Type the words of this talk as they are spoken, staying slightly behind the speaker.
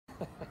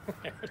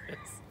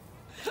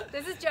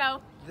This is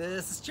Joe.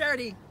 This is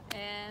Charity.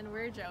 And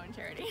we're Joe and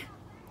Charity.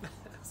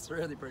 It's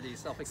really pretty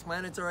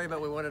self-explanatory,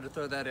 but we wanted to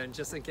throw that in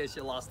just in case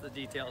you lost the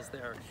details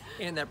there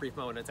in that brief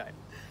moment of time.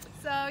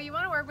 So you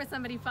want to work with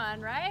somebody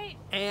fun, right?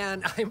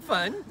 And I'm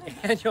fun,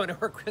 and you want to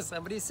work with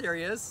somebody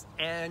serious,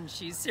 and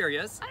she's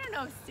serious. I don't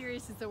know if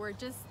serious is the word,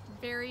 just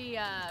very...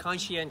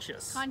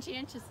 conscientious.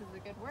 Conscientious is a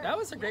good word. That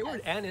was a great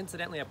word, and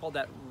incidentally, I pulled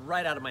that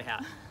right out of my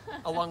hat,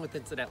 along with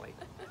incidentally.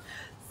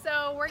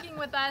 So working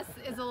with us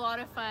is a lot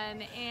of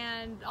fun,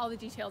 and all the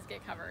details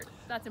get covered.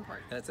 That's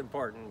important. That's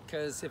important,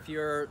 because if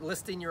you're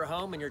listing your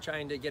home and you're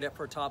trying to get it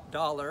for top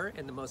dollar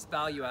and the most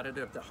value out of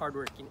it, of the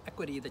hardworking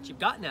equity that you've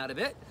gotten out of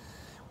it,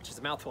 which is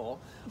a mouthful,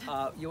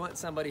 you want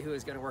somebody who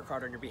is going to work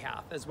hard on your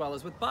behalf, as well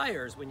as with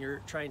buyers when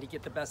you're trying to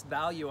get the best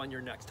value on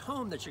your next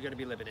home that you're going to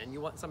be living in.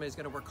 You want somebody who's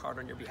going to work hard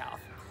on your behalf.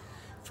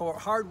 For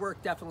hard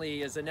work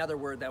definitely is another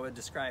word that would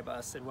describe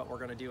us and what we're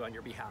going to do on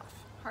your behalf.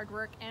 Hard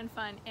work and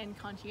fun and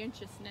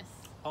conscientiousness.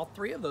 All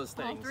three of those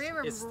things. All three of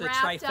them it's the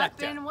wrapped trifecta.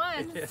 up in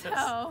one. Yes.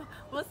 So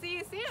we'll see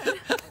you soon.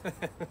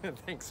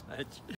 Thanks much.